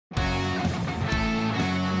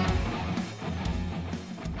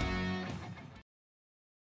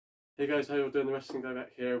Hey guys, how you all doing? The Wrestling Guy back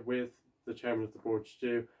here with the chairman of the board,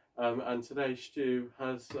 Stu. And today Stu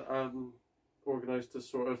has organised a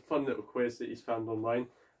sort of fun little quiz that he's found online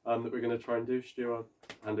that we're going to try and do. Stu, I'll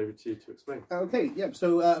hand over to you to explain. Okay, yeah.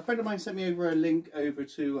 So a friend of mine sent me over a link over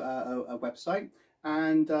to a website,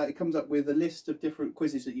 and it comes up with a list of different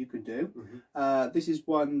quizzes that you can do. This is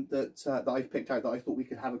one that I've picked out that I thought we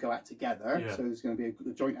could have a go at together. Yeah. So there's going to be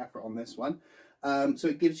a joint effort on this one. So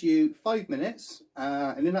it gives you 5 minutes,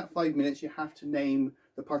 and in that 5 minutes you have to name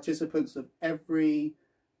the participants of every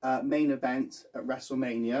main event at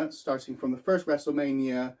WrestleMania, starting from the first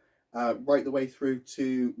WrestleMania right the way through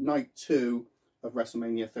to night 2 of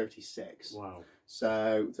WrestleMania 36. Wow.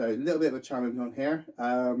 So a little bit of a challenge on here.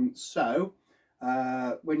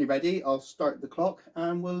 When you're ready, I'll start the clock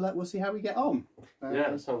and we'll see how we get on. Yeah,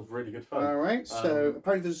 that sounds really good fun. All right. So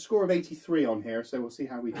apparently there's a score of 83 on here, so we'll see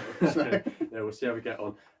how we do. So. Yeah, we'll see how we get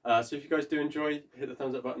on. So if you guys do enjoy, hit the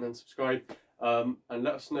thumbs up button and subscribe, and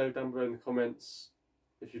let us know down below in the comments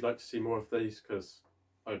if you'd like to see more of these, because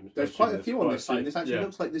there's quite a few on this site. This actually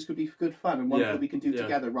looks like this could be good fun and one that we can do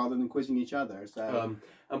together rather than quizzing each other. So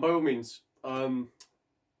and by all means, have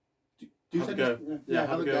a go.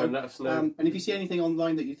 Have a go and let us know. And if you see anything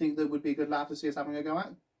online that you think that would be a good laugh to see us having a go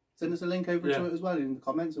at, send us a link over to it as well in the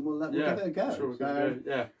comments, and we'll give it a go. Sure, go.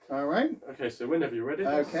 Yeah. All right. Okay, so whenever you're ready.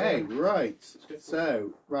 Okay, right.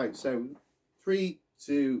 So 3,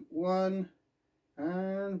 2, 1,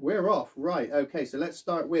 and we're off. Right. Okay, so let's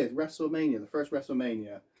start with WrestleMania, the first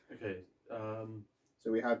WrestleMania. Okay.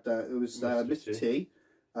 So we had it was Mr. T.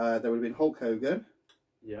 There would have been Hulk Hogan.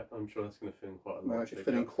 Yeah, I'm sure that's going to fill in quite a lot. Actually,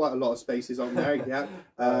 filling quite a lot of spaces on there. Yeah,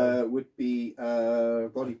 would be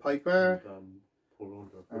Roddy Piper and Paul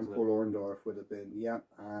Orndorff. And Paul Orndorff would have been,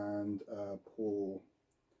 and Paul.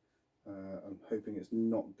 I'm hoping it's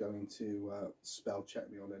not going to spell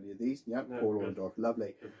check me on any of these. Yeah, no, Paul Orndorff,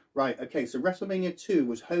 lovely. Good. Right, okay, so WrestleMania 2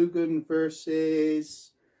 was Hogan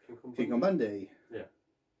versus King Kong Bundy. Yeah.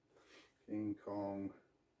 King Kong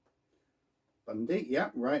Bundy, yeah,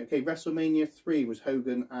 right. Okay, WrestleMania 3 was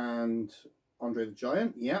Hogan and Andre the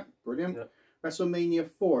Giant. Yeah, brilliant. Yeah. WrestleMania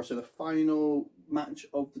 4, so the final match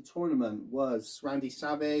of the tournament was Randy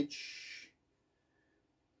Savage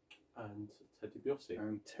and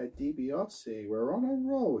Ted DiBiase. We're on a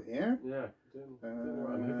roll here. Yeah,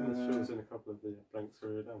 I'm hoping this fills in a couple of the blanks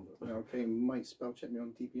further down. Okay, might spell check me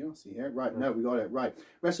on DiBiase here. Right, no, we got it. Right.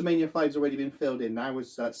 WrestleMania 5's already been filled in now with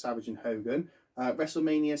Savage and Hogan.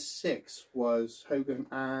 WrestleMania 6 was Hogan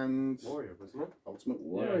and Warrior, wasn't it? Ultimate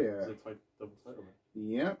Warrior. Yeah, it's a double title match.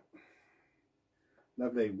 Yeah.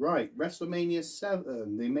 Lovely. Right. WrestleMania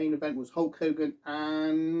 7. The main event was Hulk Hogan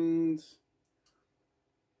and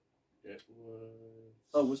it was.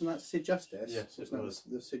 Oh, wasn't that Sid Justice? Yes, it was.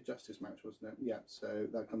 The Sid Justice match, wasn't it? Yeah. So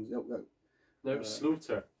that comes. No, it was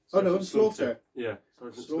Slaughter. Oh no, it was Slaughter. Yeah,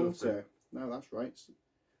 Sergeant Slaughter. No, that's right.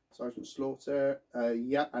 Sergeant Slaughter,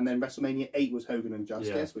 yeah, and then WrestleMania 8 was Hogan and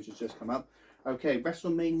Justice, which has just come up. Okay,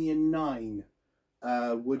 WrestleMania 9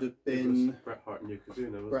 would have been Bret Hart and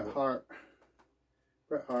Yokozuna, wasn't Bret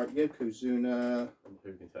Hart, Yokozuna, and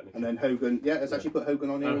Hogan, technically. And then Hogan. Yeah, let's actually put Hogan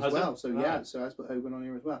on here as well. So yeah, so let's put Hogan on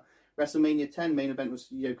here as well. WrestleMania 10 main event was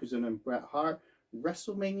Yokozuna and Bret Hart.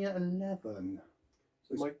 WrestleMania 11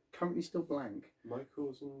 was currently still blank.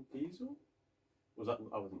 Michaels and Diesel. Was that?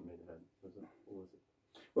 I wasn't the main event. Was it? Or was it?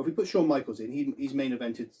 Well, if we put Shawn Michaels in, he's main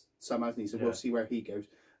evented some, hasn't he? So we'll see where he goes.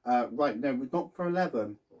 Right, no, not for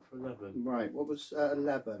 11. Not for 11. Right, what was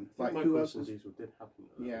 11? Right, who else? Diesel did happen.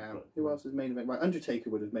 Yeah, who else is main event? Right, Undertaker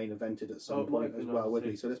would have main evented at some point as well,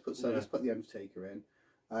 wouldn't he? So let's put the Undertaker in.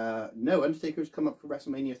 No, Undertaker's come up for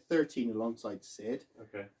WrestleMania 13 alongside Sid.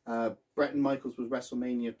 Okay. Bret and Michaels was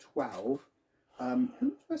WrestleMania 12.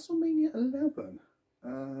 Who's WrestleMania 11?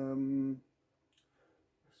 WrestleMania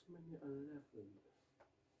 11.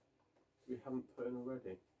 We haven't put in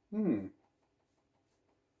already.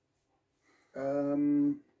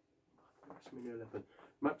 WrestleMania 11.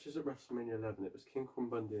 Matches at WrestleMania 11. It was King Kong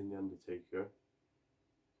Bundy and The Undertaker.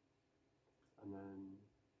 And then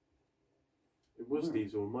it was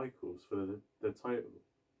Diesel and Michaels for the title.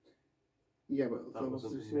 Yeah, but that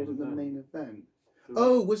wasn't the main event.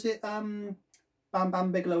 Oh, was it Bam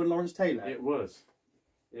Bam Bigelow and Lawrence Taylor? It was.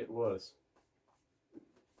 It was.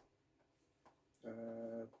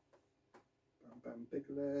 Bam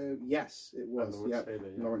Bigelow. Yes, it was. Lawrence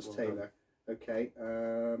Taylor, yeah. Lawrence Taylor. Okay.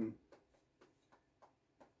 Oh,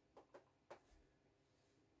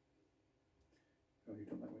 you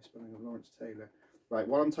don't like my spelling of Lawrence Taylor. Right,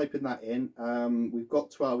 while I'm typing that in, we've got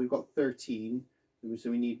 12, we've got 13. So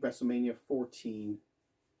we need WrestleMania 14.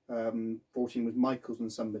 14 was Michaels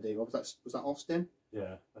and somebody. What was that? Was that Austin?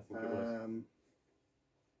 Yeah, I think it was.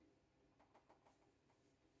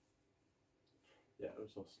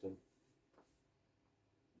 That was Austin.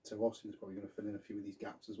 So Austin's probably going to fill in a few of these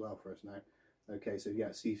gaps as well for us now. Okay, so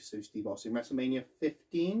yeah, Steve Austin. WrestleMania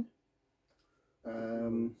 15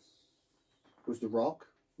 was The Rock.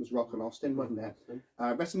 Was Rock and Austin, wasn't it?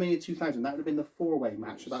 WrestleMania 2000, that would have been the 4-way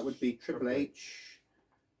match. So that would be Triple H.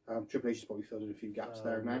 Triple H has probably filled in a few gaps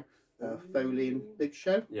there now. Foley and Big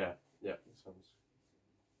Show. Yeah, that sounds.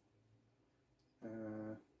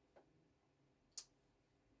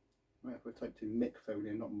 Right, if I typed in Mick Foley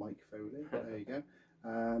and not Mike Foley, there you go.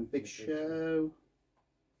 Big Show.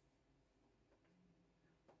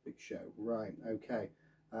 Big Show, right, okay.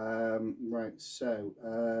 Right, so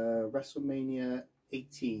WrestleMania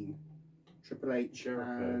 18, Triple H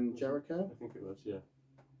and Jericho. I think it was, yeah.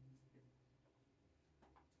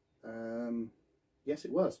 Yes,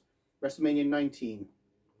 it was. WrestleMania 19.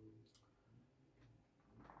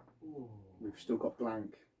 Ooh. We've still got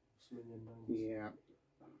blank. WrestleMania 19. Yeah.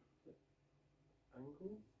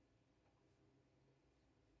 Angle?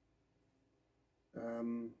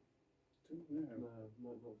 Don't know. No,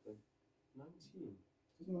 not the 19.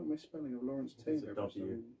 Doesn't like my spelling of Lawrence It's a Taylor.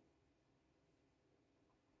 W.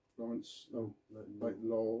 Lawrence, oh, like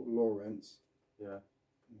Lawrence. Yeah.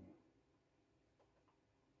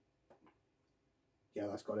 Yeah,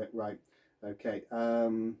 that's got it right. Okay.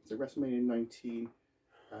 So WrestleMania 19.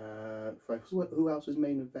 Who else was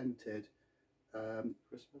main evented?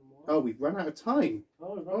 Oh, we've run out of time.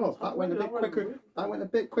 That went a bit quicker. That went a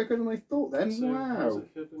bit quicker than I thought. Then so wow.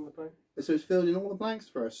 So it's filled in all the blanks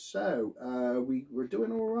for us. So we were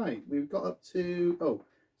doing all right. We've got up to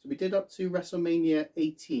so we did up to WrestleMania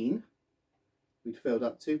 18. We'd filled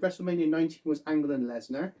up to WrestleMania 19 was Angle and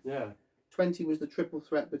Lesnar. Yeah. 20 was the triple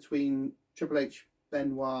threat between Triple H,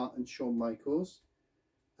 Benoit, and Shawn Michaels.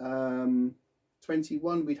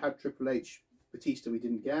 21 we'd had Triple H, Batista we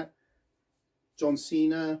didn't get. John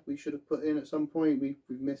Cena we should have put in at some point. We've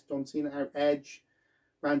missed John Cena out. Edge,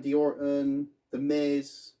 Randy Orton, The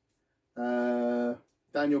Miz,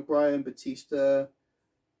 Daniel Bryan, Batista,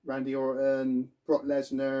 Randy Orton, Brock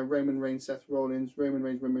Lesnar, Roman Reigns, Seth Rollins, Roman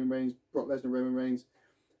Reigns, Brock Lesnar, Roman Reigns.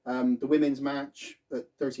 The women's match at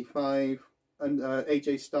 35, and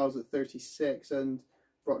AJ Styles at 36, and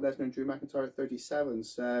Brock Lesnar and Drew McIntyre at 37.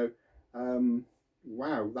 So,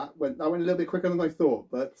 wow, that went a little bit quicker than I thought.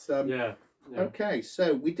 But yeah. Okay,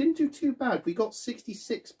 so we didn't do too bad. We got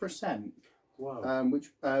 66%. Wow.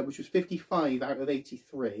 Which was 55 out of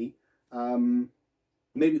 83.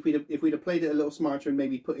 Maybe if we'd have played it a little smarter and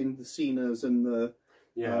maybe put in the Cenas and the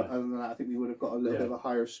other than that, I think we would have got a little bit of a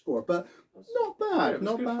higher score. But not bad,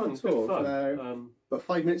 not bad at all. So, but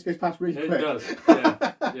 5 minutes goes past really quick. It does.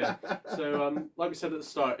 Yeah. So like we said at the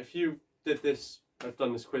start, if you did this, have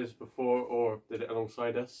done this quiz before or did it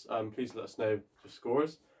alongside us, please let us know your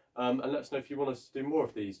scores. And let us know if you want us to do more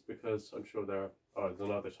of these, because I'm sure there are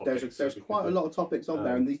other topics. There's quite a lot of topics on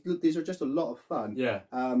there, and these are just a lot of fun. Yeah.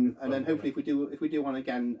 And then hopefully if we do one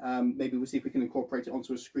again, maybe we'll see if we can incorporate it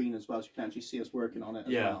onto a screen as well, so you can actually see us working on it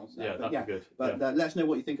as well. So, that'd be good. But let us know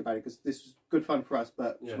what you think about it, because this is good fun for us,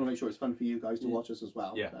 but just want to make sure it's fun for you guys to watch us as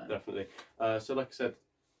well. Yeah, definitely. So like I said,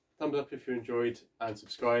 thumbs up if you enjoyed, and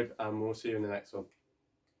subscribe, and we'll see you in the next one.